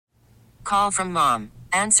Call from mom.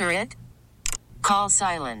 Answer it. Call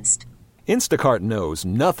silenced. Instacart knows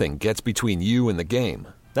nothing gets between you and the game.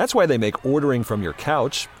 That's why they make ordering from your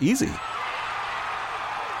couch easy.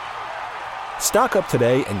 Stock up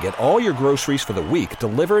today and get all your groceries for the week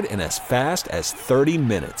delivered in as fast as 30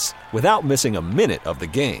 minutes without missing a minute of the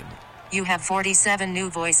game. You have 47 new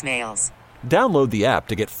voicemails. Download the app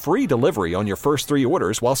to get free delivery on your first 3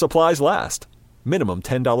 orders while supplies last. Minimum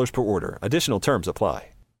 $10 per order. Additional terms apply.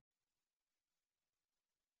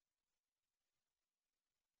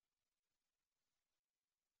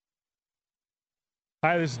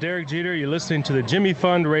 Hi, this is Derek Jeter. You're listening to the Jimmy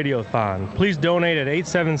Fund Radiothon. Please donate at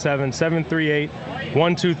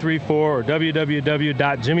 877-738-1234 or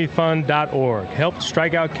www.jimmyfund.org. Help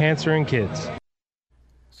strike out cancer in kids.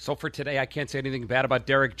 So for today, I can't say anything bad about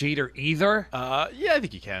Derek Jeter either. Yeah, I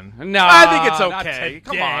think you can. No, I think it's not okay.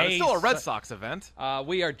 Come today. on, it's still a Red Sox event.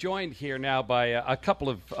 We are joined here now by a couple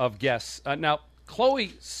of guests. Now, Chloe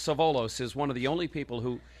Svolos is one of the only people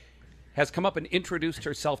who has come up and introduced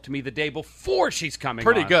herself to me the day before she's coming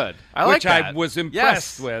Pretty on. good. I like which that. I was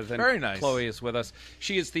impressed with. And very nice. Chloe is with us.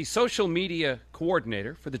 She is the social media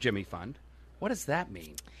coordinator for the Jimmy Fund. What does that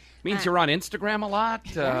mean? Means you're on Instagram a lot?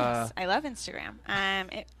 Yes, I love Instagram.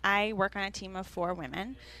 I work on a team of 4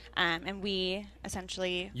 women, and we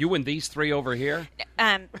essentially... You and these 3 over here?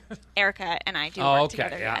 Erica and I do work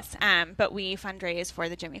together, yes. But we fundraise for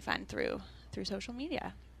the Jimmy Fund through social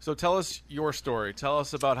media. So tell us your story. Tell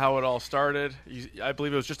us about how it all started. I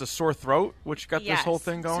believe it was just a sore throat, which got this whole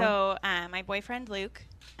thing going? So my boyfriend Luke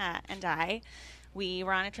and I, we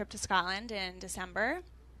were on a trip to Scotland in December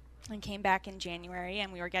and came back in January,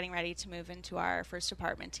 and we were getting ready to move into our first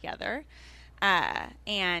apartment together.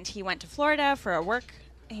 And he went to Florida for a work.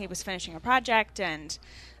 He was finishing a project, and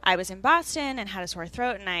I was in Boston and had a sore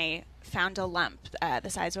throat, and I found a lump the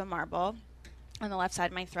size of a marble on the left side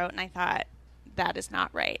of my throat, and I thought, that is not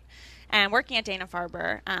right. And working at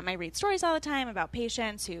Dana-Farber, I read stories all the time about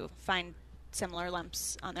patients who find similar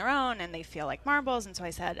lumps on their own and they feel like marbles. And so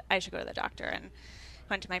I said, I should go to the doctor, and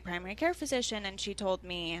went to my primary care physician, and she told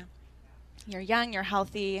me, you're young, you're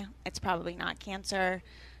healthy, it's probably not cancer.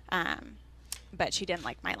 But she didn't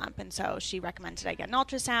like my lump, and so she recommended I get an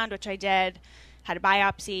ultrasound, which I did, had a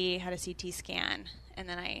biopsy, had a CT scan. And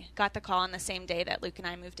then I got the call on the same day that Luke and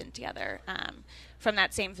I moved in together from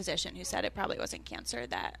that same physician who said it probably wasn't cancer,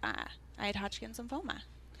 that I had Hodgkin's lymphoma.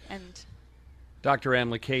 And Dr. Ann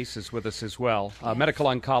LaCasce is with us as well, Yes. medical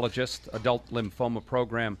oncologist, adult lymphoma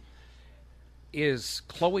program. Is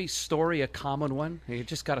Chloe's story a common one? You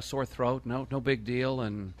just got a sore throat, no big deal,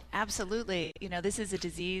 and Absolutely. You know, this is a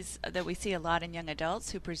disease that we see a lot in young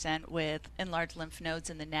adults who present with enlarged lymph nodes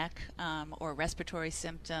in the neck, or respiratory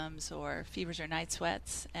symptoms, or fevers or night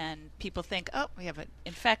sweats, and people think, oh, we have an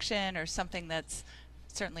infection or something that's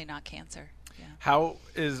certainly not cancer. Yeah.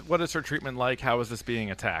 What is her treatment like? How is this being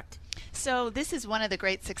attacked? So this is one of the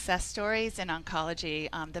great success stories in oncology.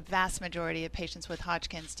 The vast majority of patients with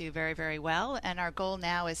Hodgkin's do very, very well, and our goal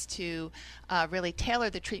now is to really tailor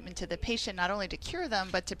the treatment to the patient, not only to cure them,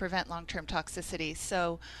 but to prevent long-term toxicity.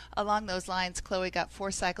 So along those lines, Chloe got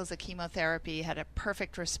 4 cycles of chemotherapy, had a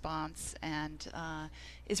perfect response, and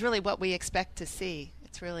is really what we expect to see.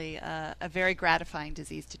 It's really a very gratifying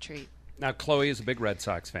disease to treat. now Chloe is a big Red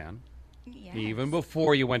Sox fan. yes. Even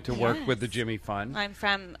before you went to work Yes. with the Jimmy Fund. I'm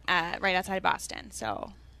from right outside of Boston,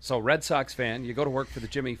 so So Red Sox fan, you go to work for the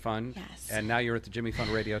Jimmy Fund, Yes. and now you're at the Jimmy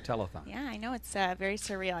Fund Radio Telethon. yeah, I know it's very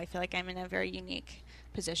surreal. I feel like I'm in a very unique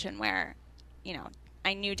position where,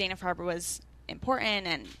 I knew Dana-Farber was important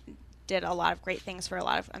and did a lot of great things for a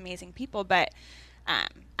lot of amazing people, but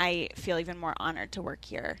I feel even more honored to work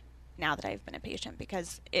here now that I've been a patient,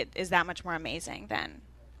 because it is that much more amazing than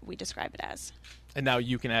we describe it as. And now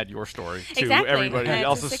you can add your story to Exactly. everybody And it's a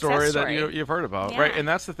else's success story that story. you've heard about, Yeah. right? And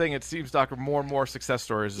that's the thing. It seems, Doctor, more and more success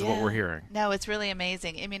stories is what we're hearing. No, it's really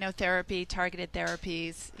amazing. Immunotherapy, targeted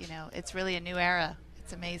therapies, it's really a new era.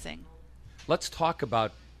 It's amazing. Let's talk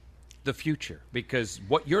about the future, because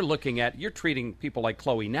what you're looking at, you're treating people like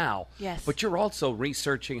Chloe now, Yes. but you're also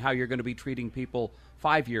researching how you're going to be treating people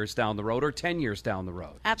 5 years down the road or 10 years down the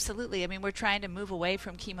road. Absolutely. I mean, we're trying to move away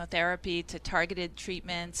from chemotherapy to targeted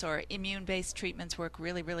treatments, or immune-based treatments work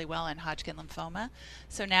really, really well in Hodgkin lymphoma.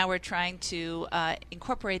 So now we're trying to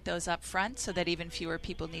incorporate those up front so that even fewer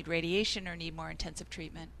people need radiation or need more intensive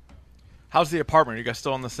treatment. How's the apartment? Are you guys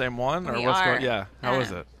still in the same one? Or We what's are. going? Yeah. How is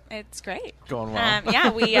it? It's great. Going well?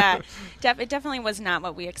 Yeah, we it definitely was not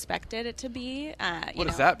what we expected it to be. What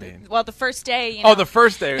does that mean? Well, the first day, Oh, the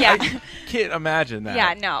first day. Yeah. I can't imagine that.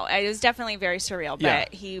 Yeah, no, it was definitely very surreal.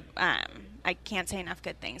 But Yeah. he, I can't say enough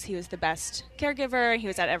good things. He was the best caregiver. He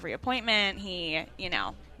was at every appointment. He,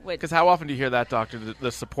 Because how often do you hear that, doctor,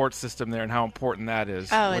 the support system there and how important that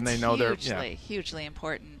is when they know they're hugely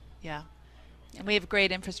important. Yeah. And we have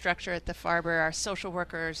great infrastructure at the Farber. Our social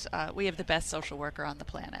workers, we have the best social worker on the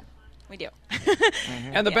planet. We do.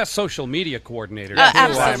 And the best social media coordinator.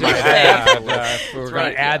 Absolutely. We're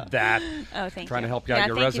going to add that. Oh, thank you. Trying to help you out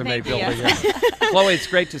your resume building. You. Chloe, it's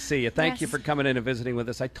great to see you. Thank you for coming in and visiting with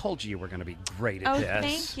us. I told you were going to be great at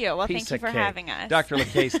this. Thank you. Well, thank you for having us. Dr.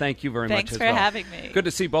 LaCasce, thank you very much as well. Thanks for having me. Good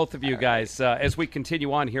to see both of you guys as we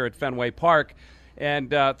continue on here at Fenway Park. And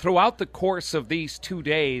throughout the course of these 2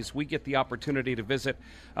 days, we get the opportunity to visit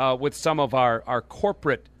with some of our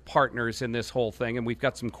corporate partners in this whole thing, and we've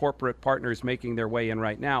got some corporate partners making their way in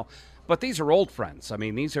right now. But these are old friends. I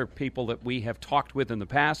mean, these are people that we have talked with in the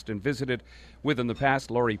past and visited with in the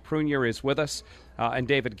past. Lori Prunier is with us, and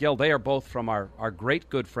David Gill. They are both from our great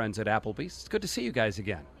good friends at Applebee's. It's good to see you guys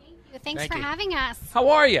again. Thanks for having us. How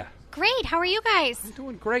are you? Great. How are you guys? I'm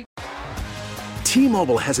doing great.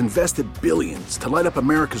 T-Mobile has invested billions to light up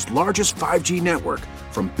America's largest 5G network,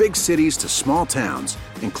 from big cities to small towns,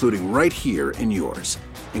 including right here in yours.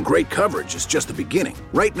 And great coverage is just the beginning.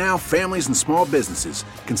 Right now, families and small businesses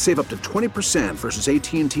can save up to 20% versus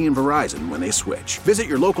AT&T and Verizon when they switch. Visit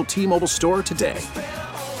your local T-Mobile store today.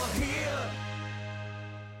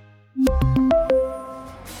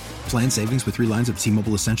 Plan savings with 3 lines of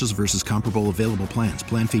T-Mobile Essentials versus comparable available plans.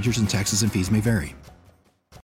 Plan features and taxes and fees may vary.